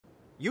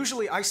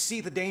Usually I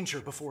see the danger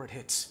before it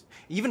hits,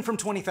 even from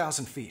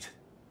 20,000 feet.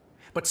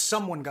 But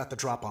someone got the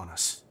drop on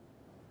us.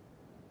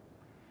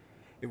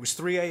 It was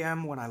 3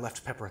 a.m. when I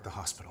left Pepper at the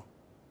hospital.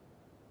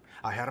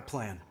 I had a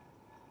plan,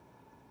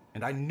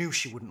 and I knew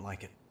she wouldn't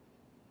like it.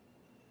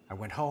 I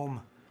went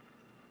home,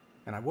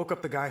 and I woke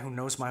up the guy who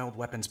knows my old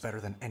weapons better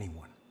than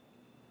anyone.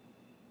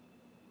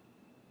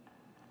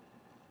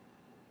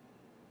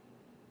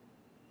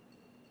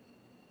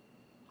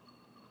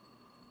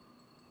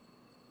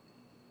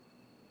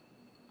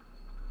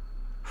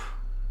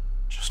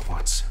 Just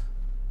once.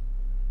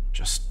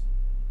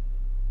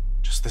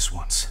 Just this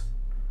once.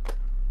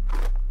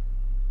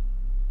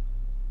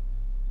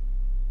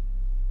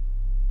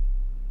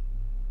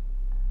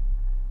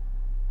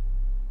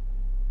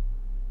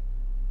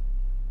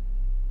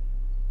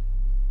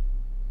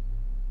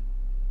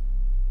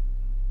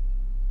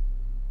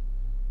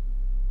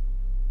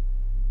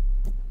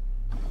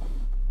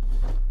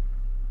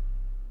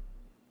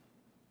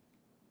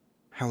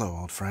 Hello,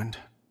 old friend.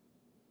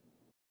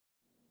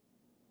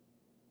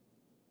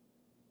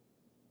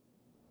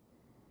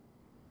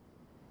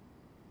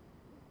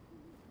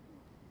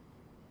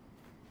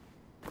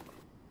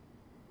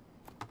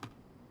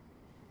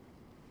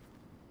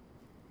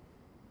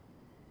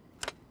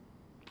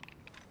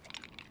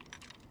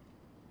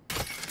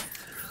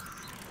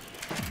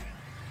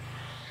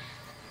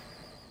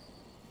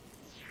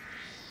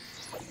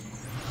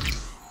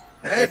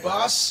 Hey,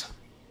 boss.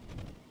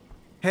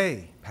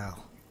 Hey,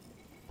 pal.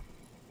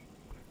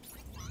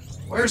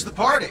 Where's the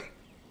party?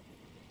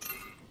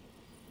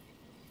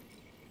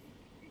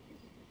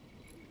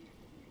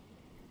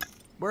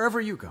 Wherever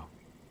you go.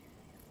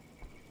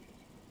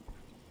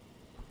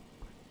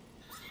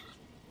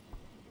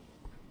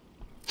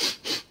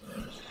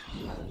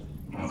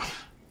 Oh.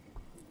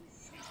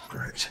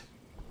 Great.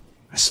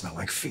 I smell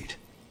like feet.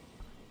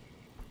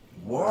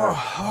 Whoa,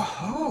 ho,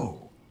 ho.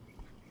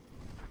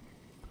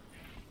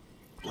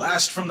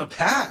 Blast from the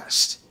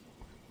past.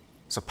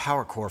 It's a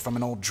power core from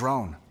an old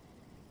drone.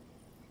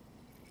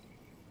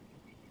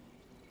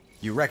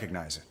 You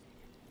recognize it?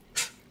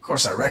 Of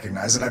course I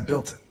recognize it. I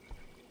built it.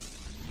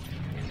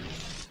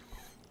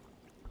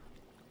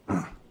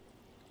 Huh.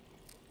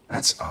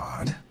 That's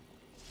odd.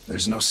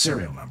 There's no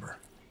serial number.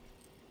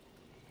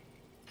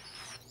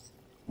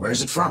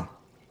 Where's it from?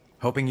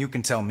 Hoping you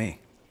can tell me.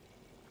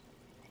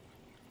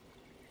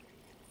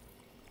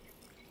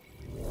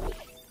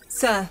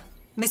 Sir,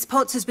 Miss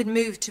Potts has been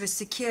moved to a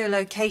secure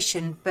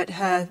location, but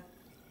her...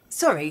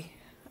 Sorry,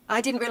 I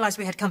didn't realize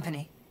we had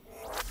company.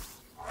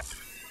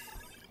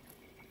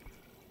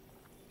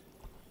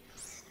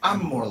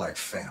 I'm more like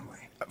family.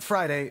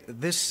 Friday,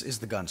 this is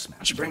the gunsmith. Why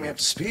don't you bring me up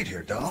to speed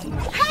here, doll?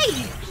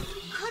 Hey!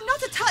 I'm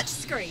not a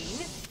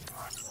touchscreen.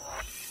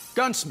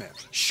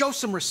 Gunsmith, show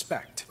some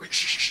respect. Wait,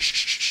 shh, shh,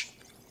 shh, shh.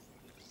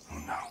 Oh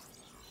no.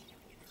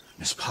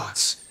 Miss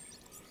Potts.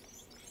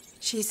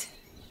 She's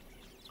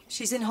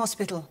in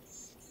hospital.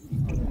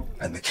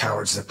 And the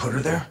cowards that put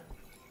her there?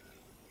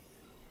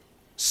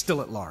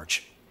 Still at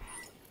large.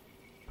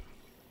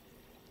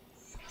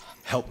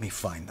 Help me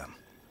find them.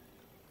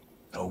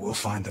 Oh, we'll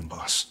find them,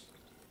 boss.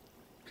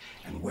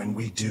 And when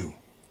we do...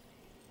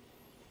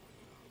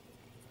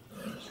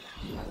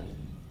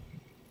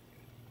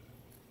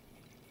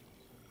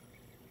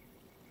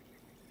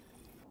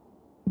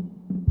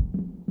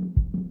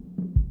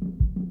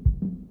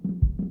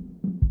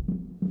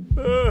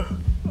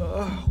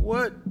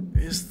 What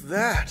is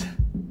that?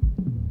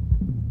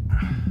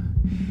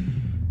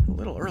 A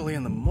little early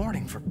in the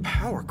morning for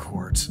power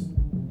cords.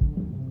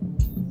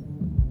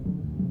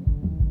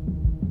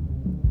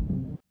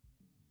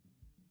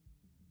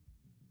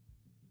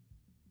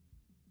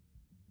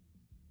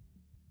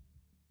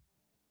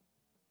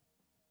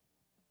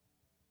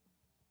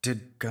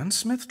 Did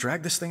Gunsmith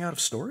drag this thing out of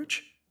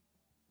storage?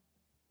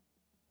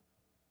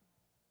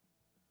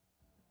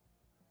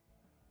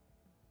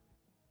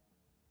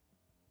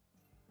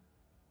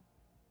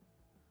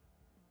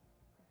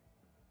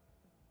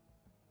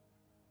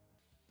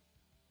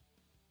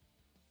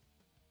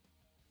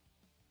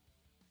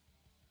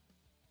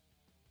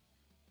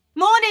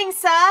 Morning,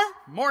 sir.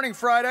 Morning,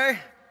 Friday.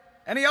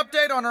 Any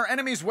update on our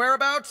enemy's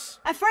whereabouts?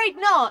 Afraid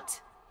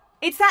not.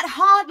 It's that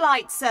hard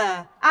light,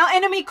 sir. Our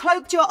enemy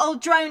cloaked your old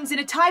drones in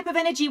a type of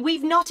energy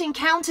we've not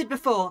encountered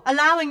before,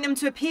 allowing them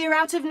to appear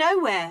out of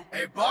nowhere.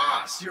 Hey,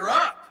 boss, you're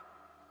up!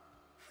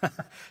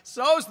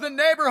 So's the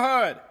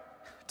neighborhood.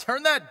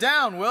 Turn that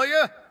down, will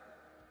you?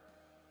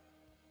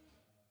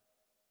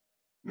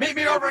 Meet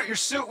me over at your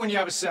suit when you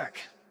have a sec.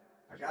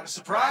 I got a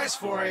surprise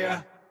for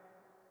you.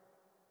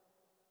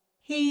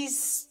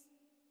 He's...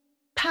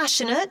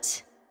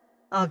 passionate.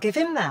 I'll give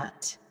him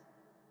that.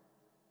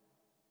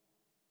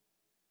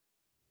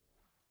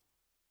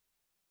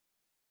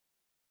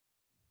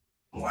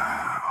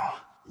 Wow.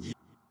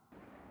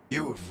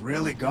 You have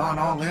really gone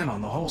all in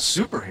on the whole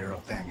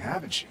superhero thing,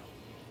 haven't you?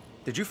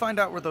 Did you find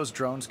out where those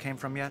drones came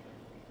from yet?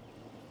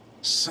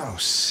 So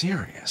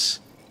serious.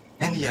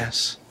 And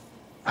yes.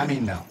 I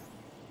mean, no.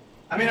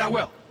 I mean, I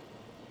will.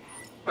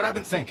 But I've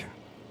been thinking.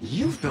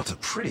 You've built a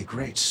pretty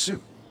great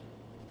suit.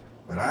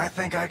 but I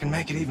think I can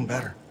make it even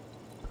better.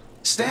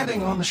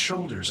 Standing on the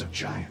shoulders of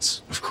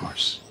giants, of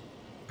course.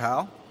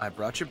 Pal, I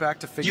brought you back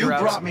to figure out...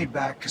 You brought me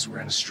back because we're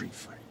in a street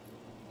fight.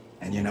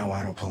 And you know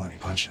I don't pull any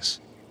punches.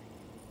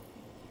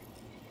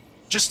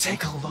 Just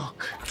take a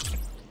look.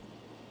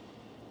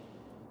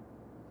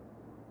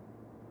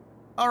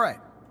 All right,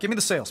 give me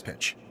the sales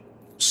pitch.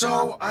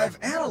 So, I've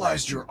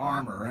analyzed your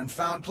armor and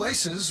found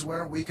places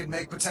where we could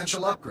make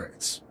potential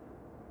upgrades.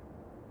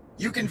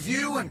 You can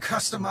view and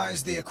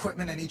customize the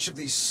equipment in each of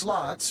these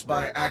slots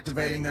by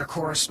activating their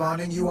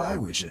corresponding UI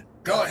widget.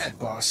 Go ahead,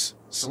 boss.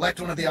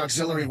 Select one of the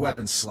auxiliary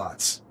weapons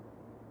slots.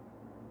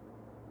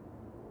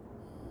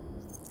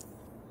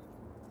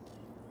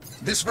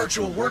 This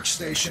virtual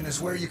workstation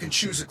is where you can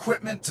choose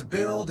equipment to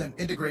build and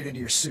integrate into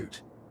your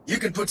suit. You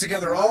can put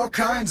together all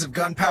kinds of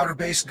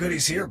gunpowder-based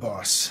goodies here,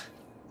 boss.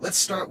 Let's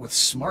start with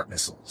smart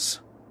missiles.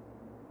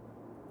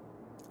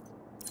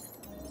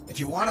 If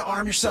you want to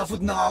arm yourself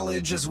with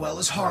knowledge as well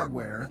as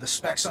hardware, the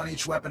specs on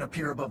each weapon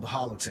appear above the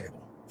holo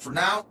table. For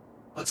now,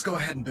 let's go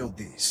ahead and build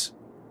these.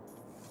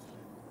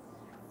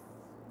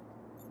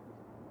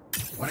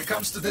 When it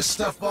comes to this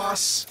stuff,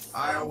 boss,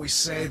 I always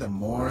say the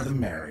more the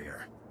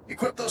merrier.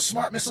 Equip those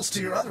smart missiles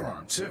to your other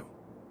arm, too.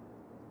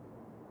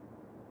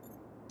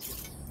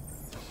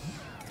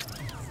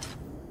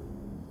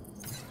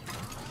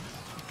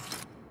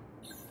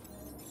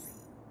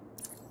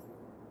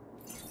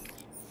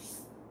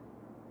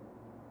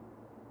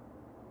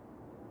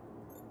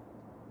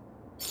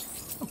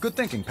 Good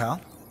thinking,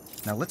 pal.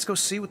 Now let's go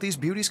see what these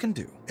beauties can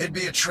do. It'd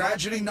be a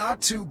tragedy not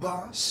to,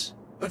 boss.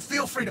 But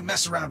feel free to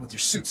mess around with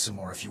your suit some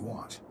more if you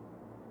want.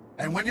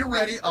 And when you're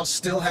ready, I'll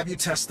still have you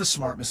test the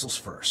smart missiles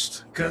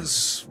first.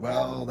 'Cause,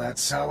 well,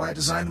 that's how I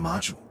designed the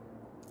module.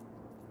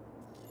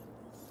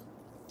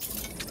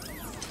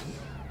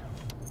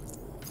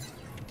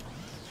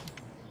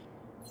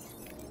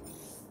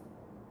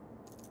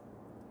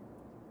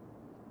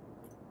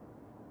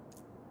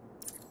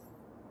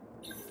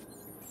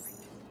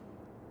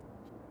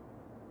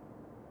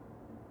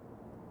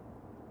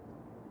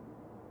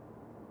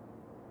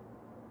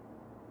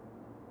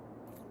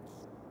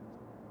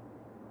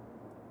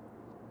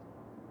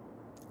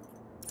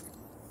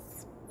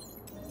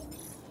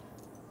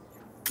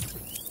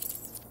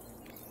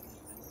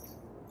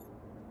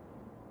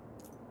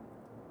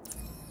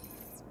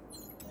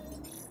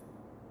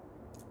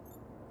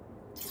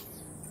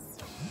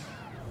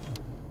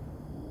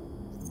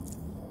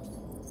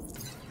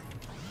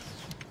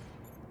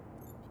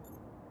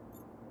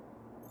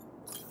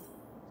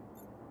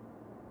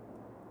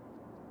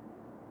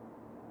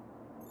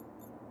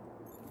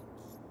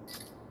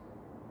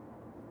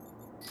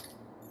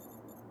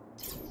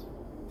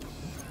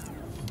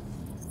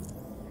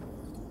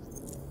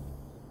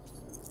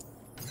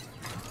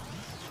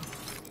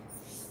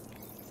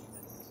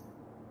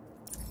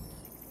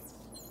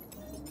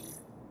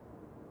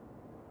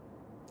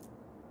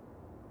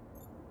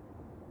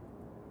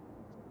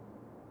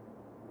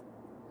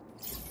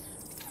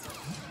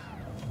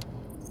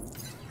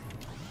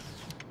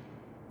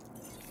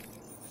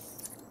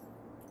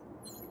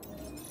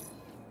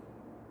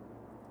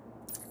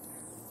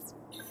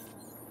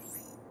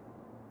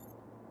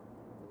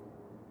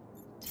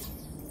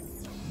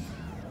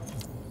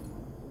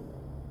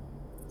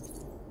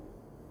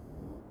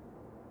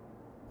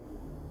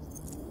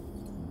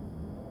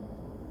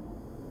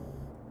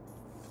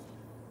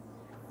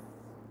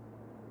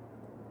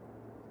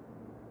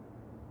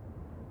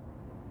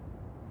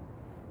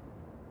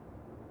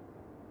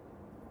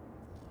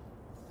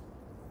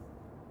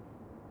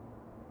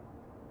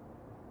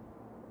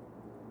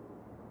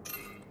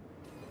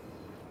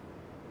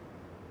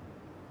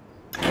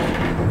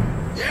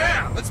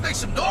 Let's make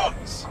some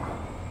noise!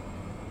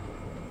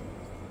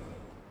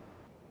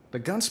 The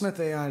Gunsmith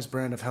AI's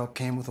brand of help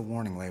came with a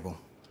warning label.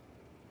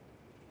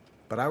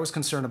 But I was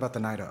concerned about the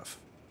night of,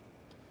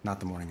 not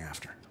the morning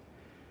after.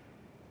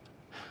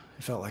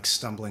 It felt like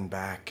stumbling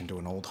back into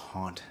an old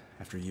haunt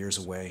after years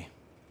away.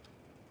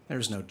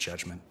 There's no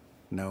judgment,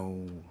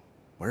 no,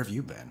 where have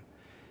you been?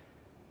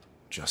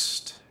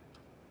 Just,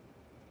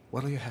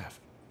 what'll you have?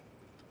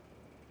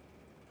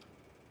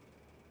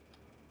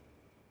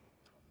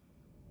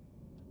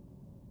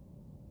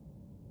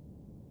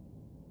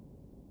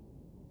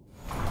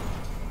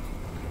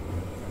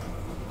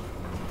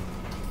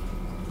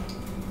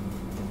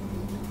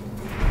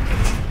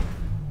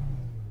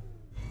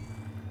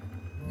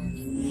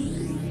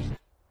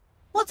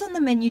 What's on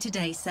the menu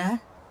today, sir?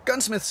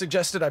 Gunsmith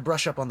suggested I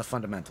brush up on the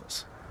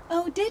fundamentals.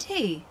 Oh, did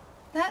he?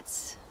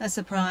 That's a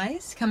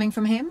surprise, coming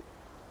from him.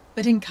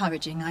 But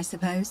encouraging, I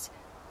suppose.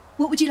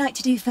 What would you like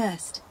to do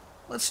first?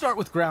 Let's start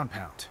with ground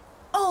pound.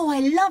 Oh, I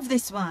love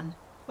this one.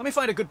 Let me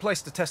find a good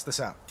place to test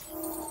this out.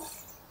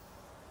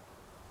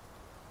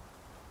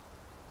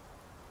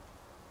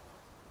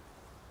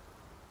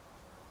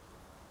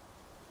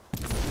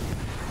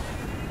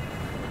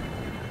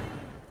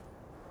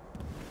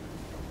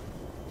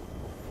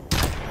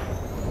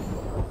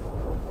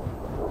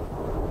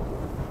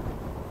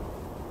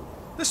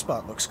 This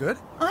spot looks good.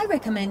 I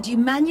recommend you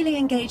manually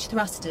engage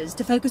thrusters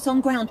to focus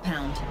on ground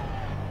pound.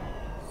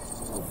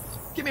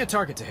 Give me a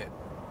target to hit.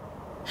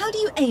 How do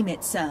you aim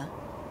it, sir?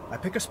 I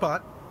pick a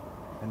spot,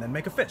 and then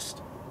make a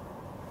fist.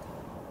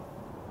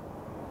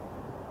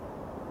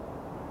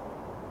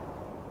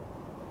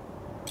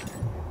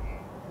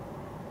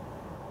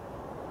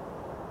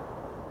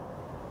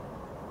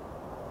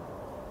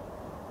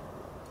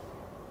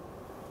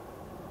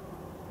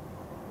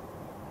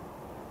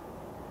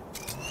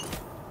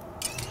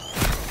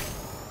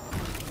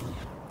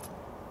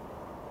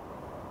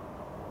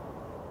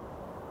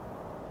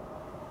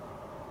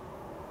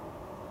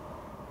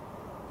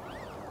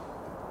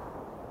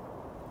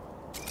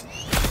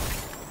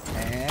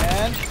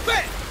 And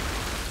bang!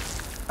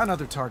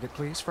 Another target,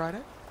 please,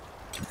 Friday.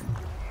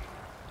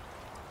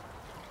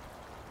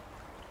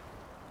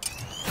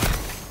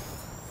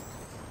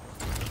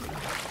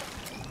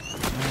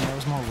 That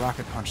was more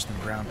rocket punch than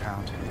ground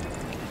pound.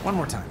 One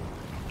more time.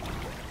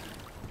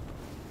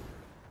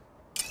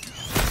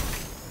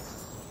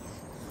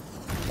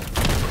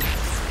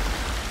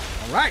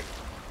 All right.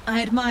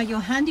 I admire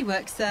your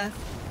handiwork, sir.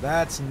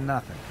 That's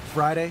nothing.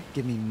 Friday,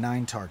 give me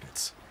 9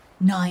 targets.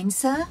 9,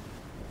 sir?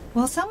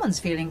 Well, someone's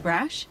feeling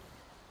brash.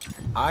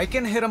 I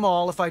can hit them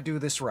all if I do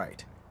this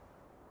right.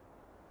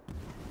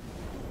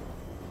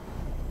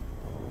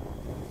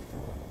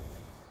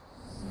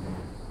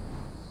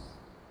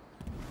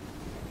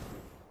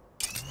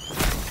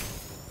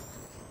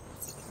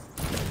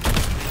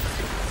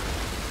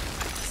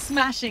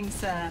 Smashing,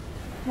 sir.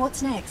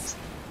 What's next?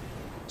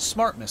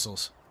 Smart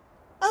missiles.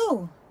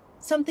 Oh,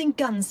 something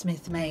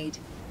Gunsmith made.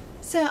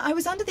 Sir, I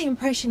was under the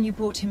impression you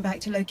brought him back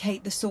to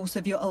locate the source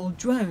of your old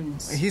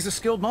drones. He's a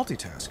skilled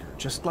multitasker,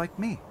 just like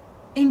me.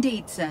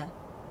 Indeed, sir.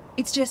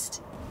 It's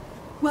just...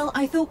 Well,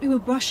 I thought we were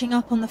brushing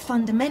up on the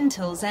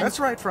fundamentals and... That's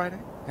right, Friday.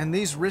 And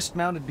these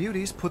wrist-mounted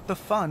beauties put the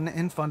fun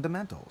in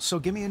fundamentals. So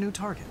give me a new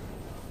target.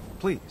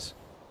 Please.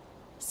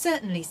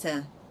 Certainly,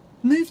 sir.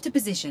 Move to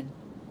position.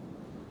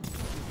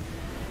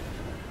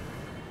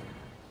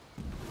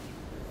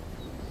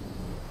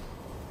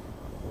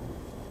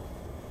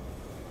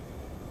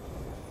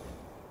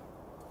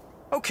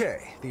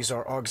 Okay, these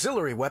are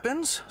auxiliary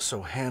weapons,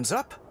 so hands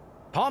up,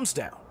 palms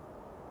down.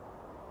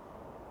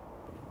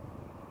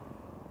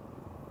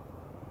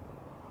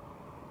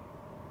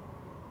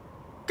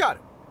 Got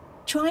it.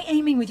 Try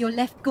aiming with your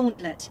left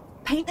gauntlet.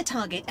 Paint the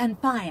target and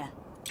fire.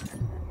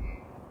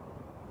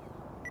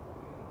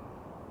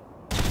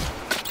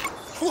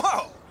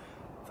 Whoa!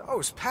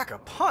 Those pack a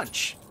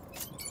punch.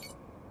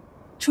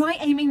 Try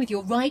aiming with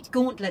your right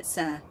gauntlet,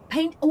 sir.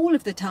 Paint all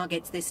of the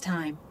targets this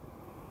time.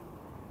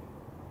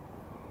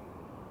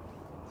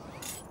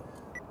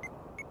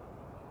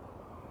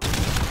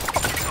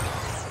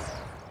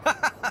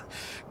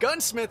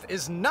 Gunsmith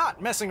is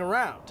not messing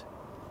around.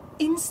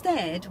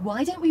 Instead,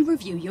 why don't we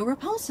review your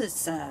repulsors,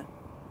 sir?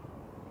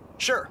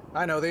 Sure,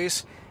 I know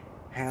these.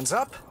 Hands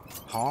up,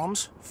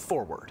 palms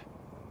forward.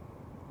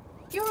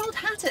 You're old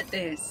hat at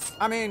this.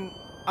 I mean,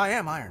 I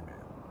am Iron Man.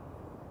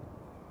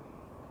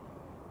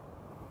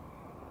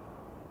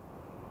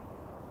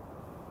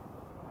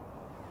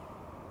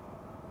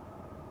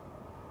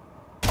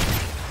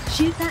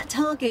 Shoot that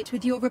target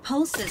with your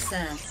repulsors,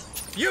 sir.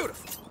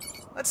 Beautiful.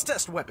 Let's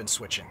test weapon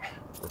switching.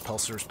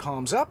 Repulsors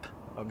palms up,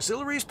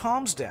 auxiliaries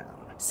palms down.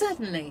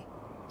 Certainly.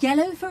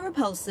 Yellow for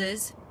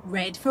repulsors,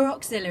 red for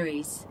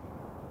auxiliaries.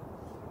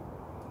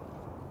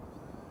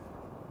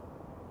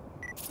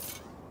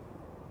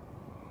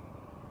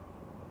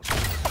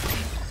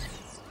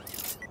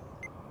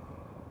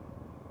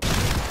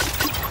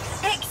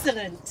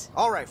 Excellent!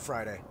 All right,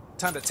 Friday.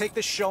 Time to take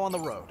this show on the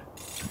road.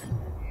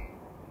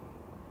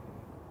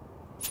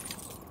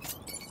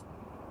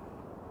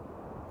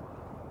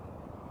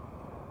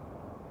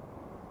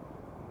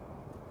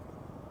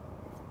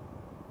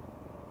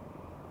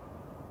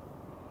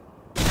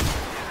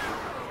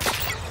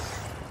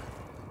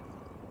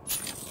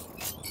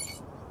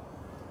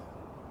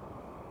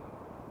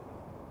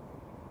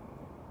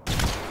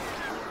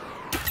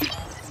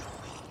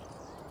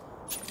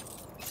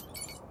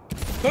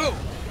 Boom!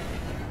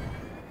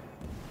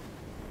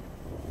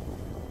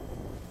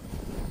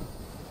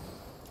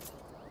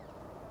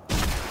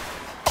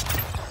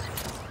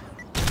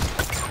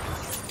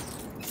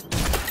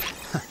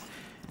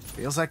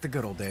 Feels like the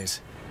good old days.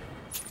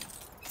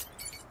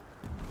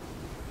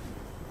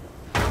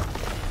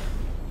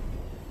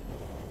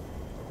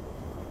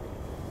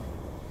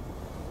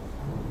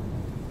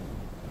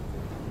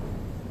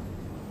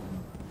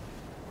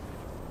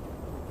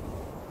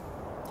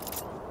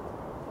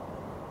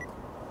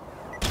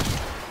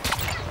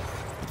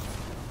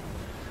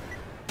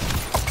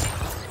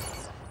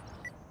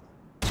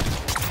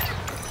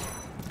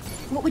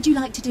 What would you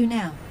like to do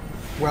now?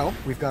 Well,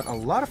 we've got a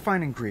lot of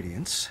fine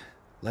ingredients.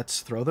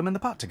 Let's throw them in the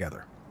pot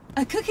together.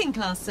 A cooking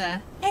class,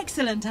 sir.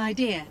 Excellent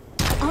idea.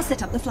 I'll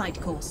set up the flight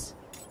course.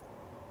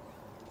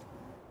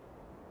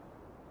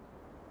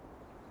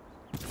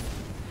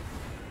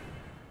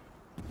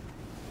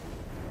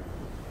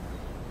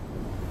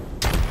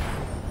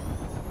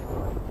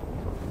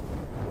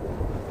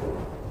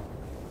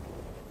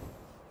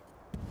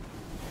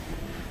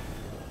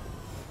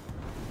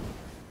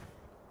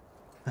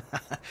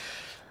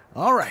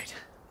 All right,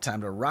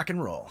 time to rock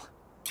and roll.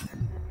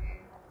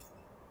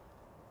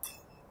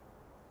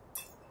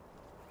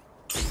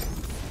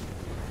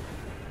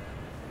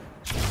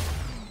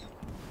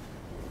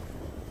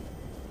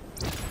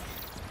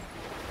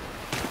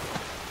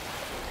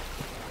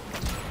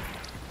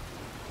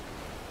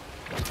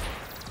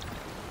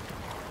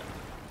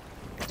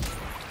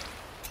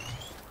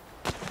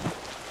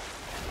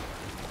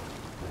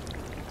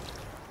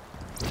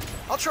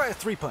 I'll try a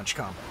three-punch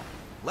combo.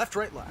 Left,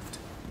 right, left.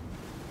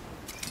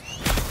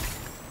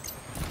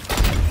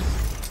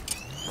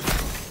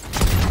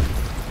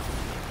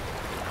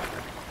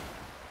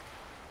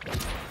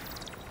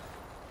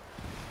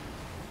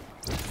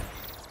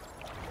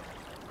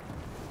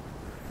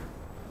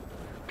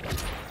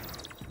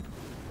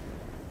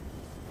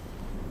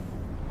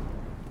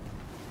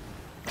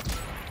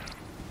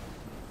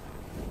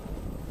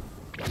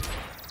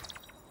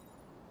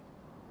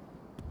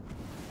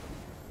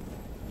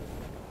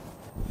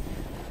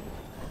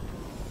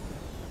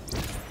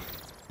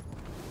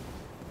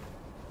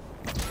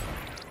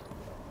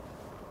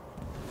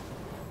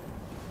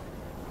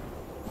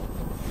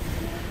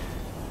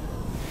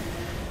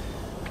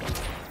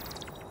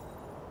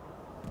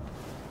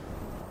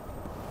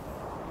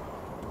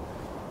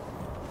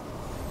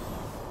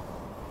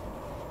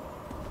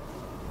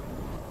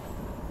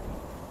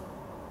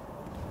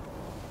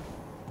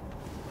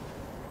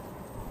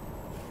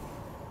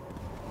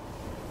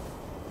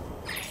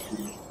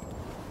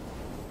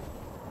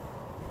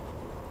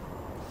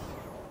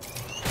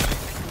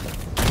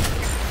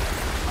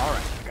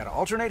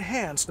 Alternate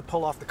hands to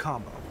pull off the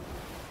combo.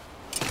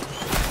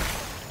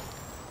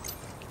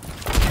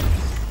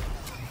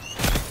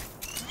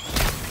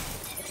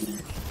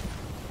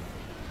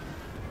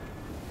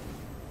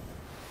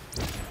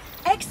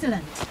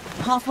 Excellent.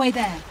 Halfway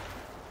there.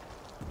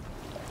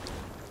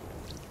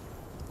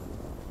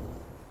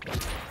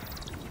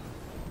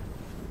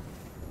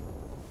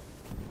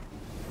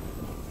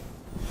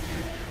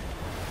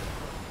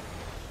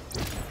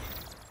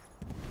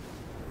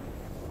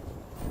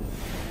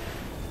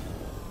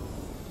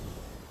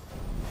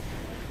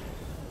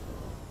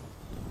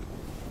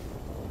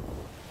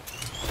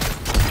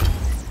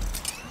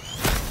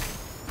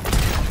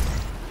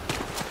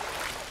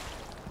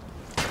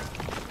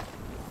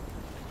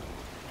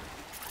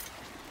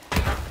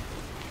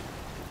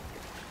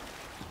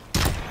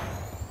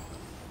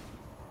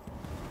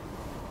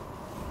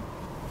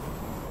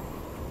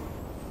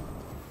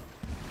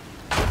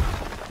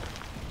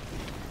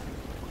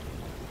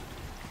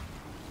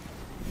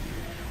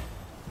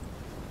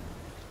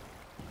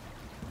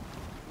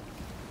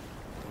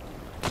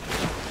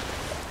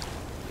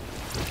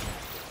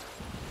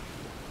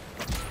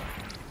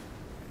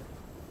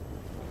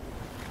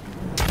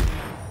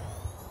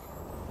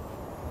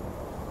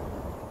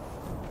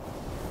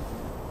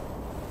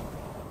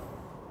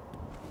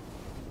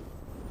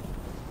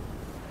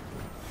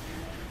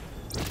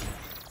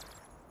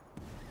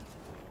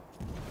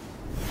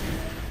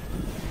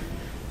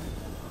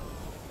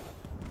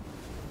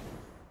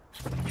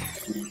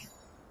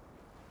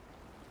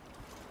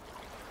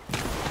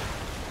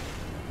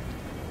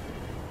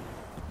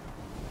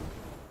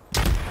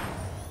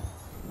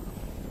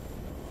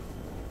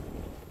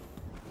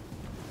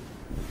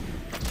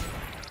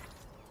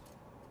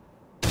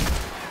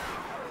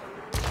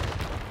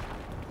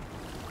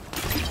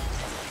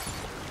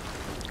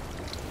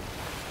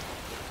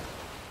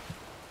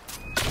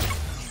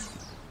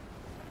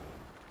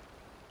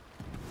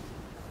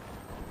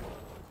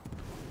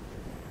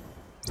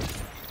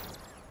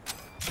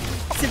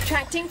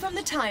 Subtracting from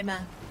the timer.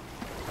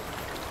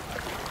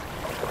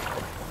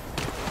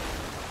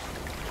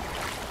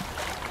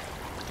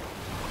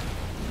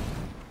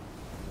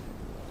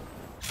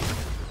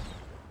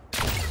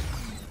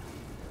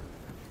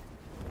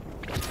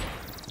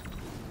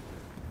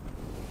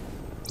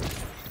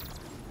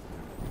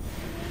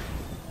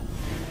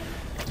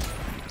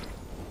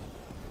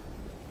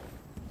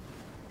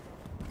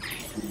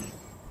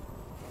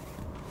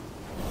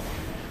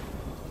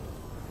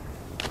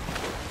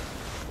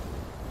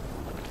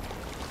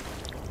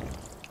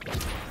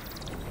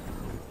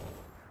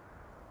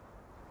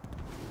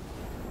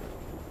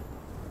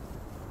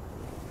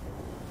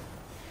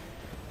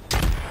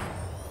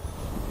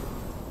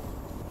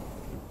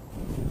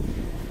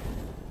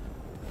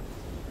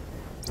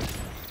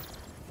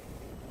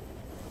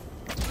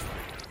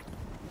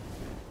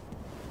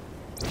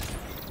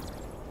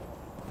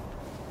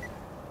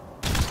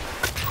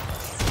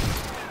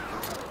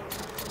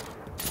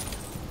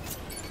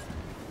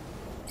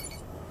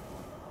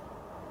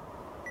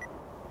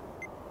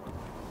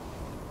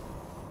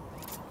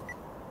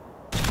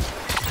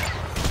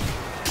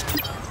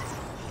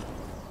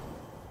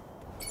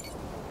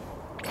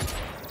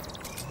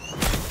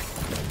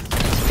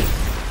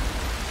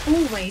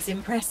 Always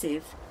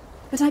impressive,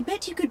 but I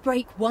bet you could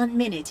break 1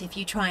 minute if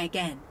you try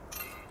again.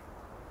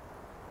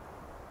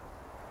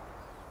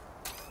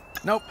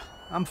 Nope,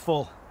 I'm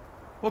full.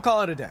 We'll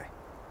call it a day.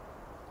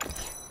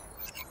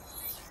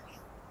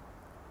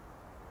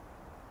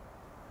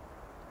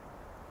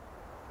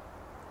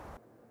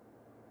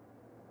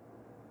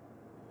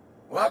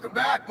 Welcome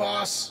back,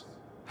 boss.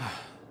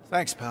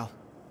 Thanks, pal.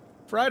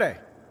 Friday,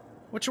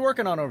 what you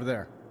working on over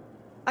there?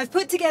 I've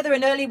put together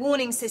an early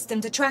warning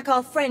system to track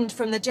our friend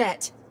from the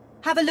jet.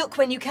 Have a look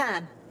when you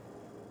can.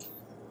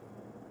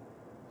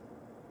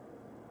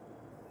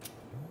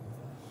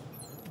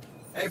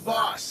 Hey,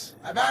 boss.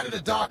 I've added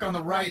a dock on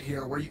the right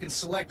here where you can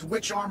select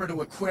which armor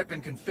to equip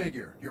and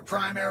configure, your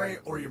primary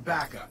or your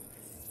backup.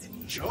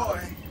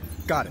 Enjoy.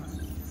 Got it.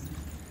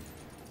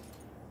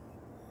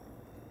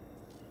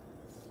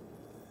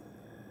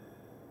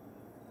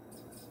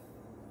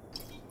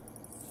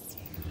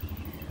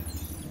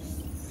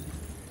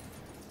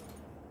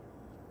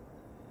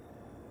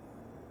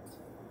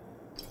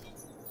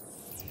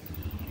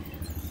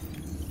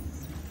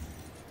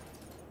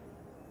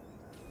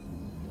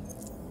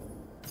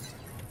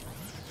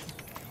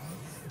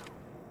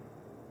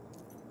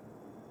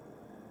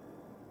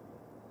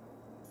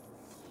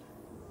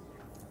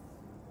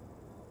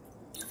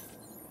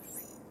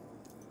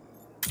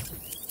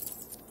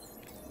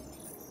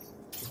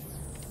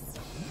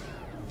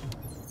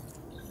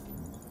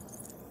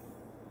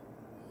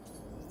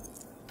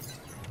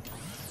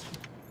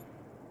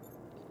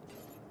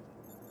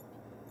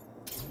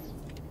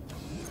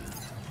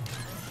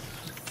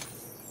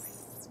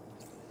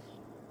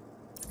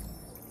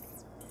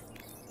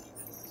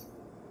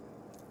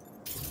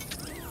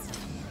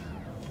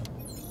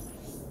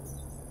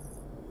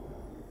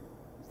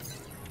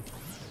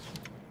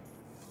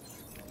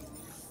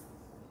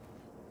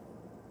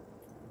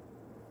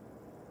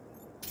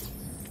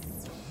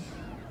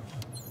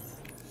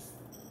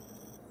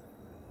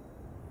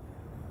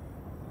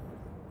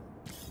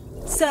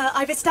 Sir,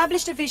 I've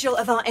established a visual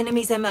of our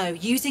enemy's MO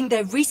using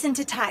their recent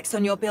attacks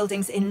on your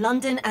buildings in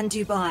London and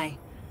Dubai.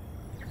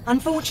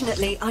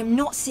 Unfortunately, I'm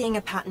not seeing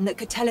a pattern that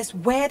could tell us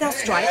where they'll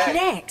strike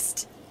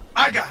next.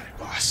 I got it,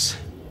 boss.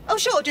 Oh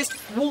sure, just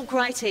walk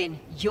right in.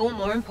 You're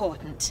more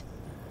important.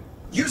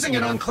 Using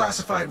an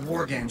unclassified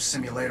wargame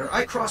simulator,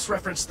 I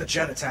cross-referenced the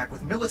jet attack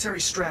with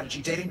military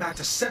strategy dating back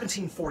to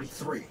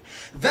 1743.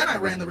 Then I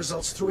ran the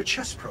results through a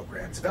chess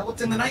program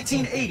developed in the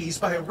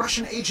 1980s by a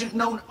Russian agent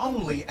known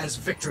only as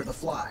Victor the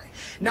Fly.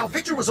 Now,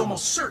 Victor was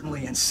almost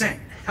certainly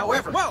insane.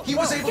 However, he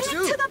was able to...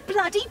 Get to the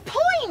bloody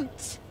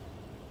point!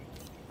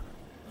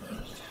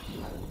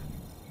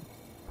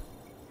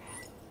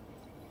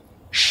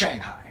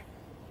 Shanghai.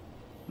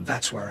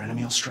 That's where our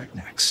enemy will strike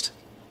next.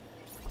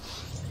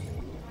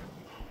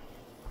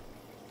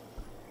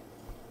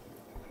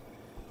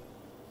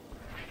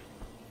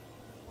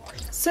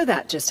 So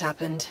that just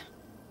happened.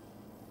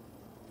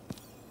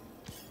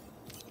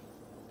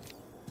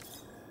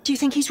 Do you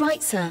think he's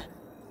right, sir?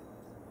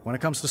 When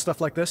it comes to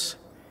stuff like this,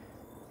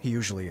 he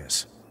usually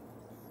is.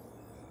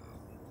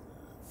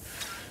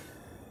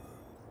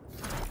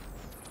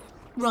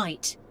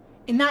 Right.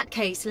 In that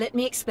case, let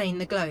me explain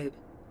the globe.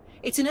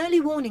 It's an early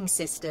warning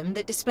system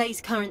that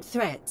displays current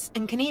threats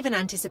and can even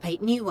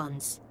anticipate new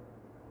ones.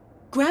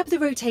 Grab the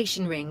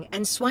rotation ring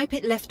and swipe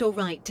it left or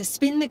right to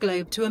spin the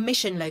globe to a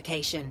mission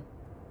location.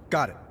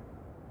 Got it.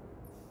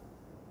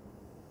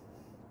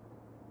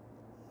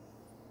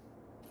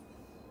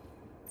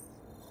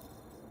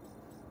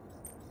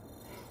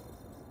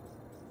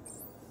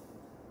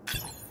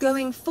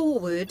 Going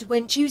forward,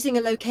 when choosing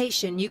a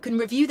location, you can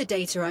review the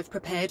data I've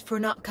prepared for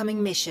an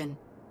upcoming mission.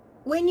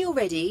 When you're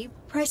ready,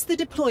 press the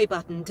deploy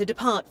button to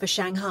depart for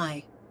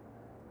Shanghai.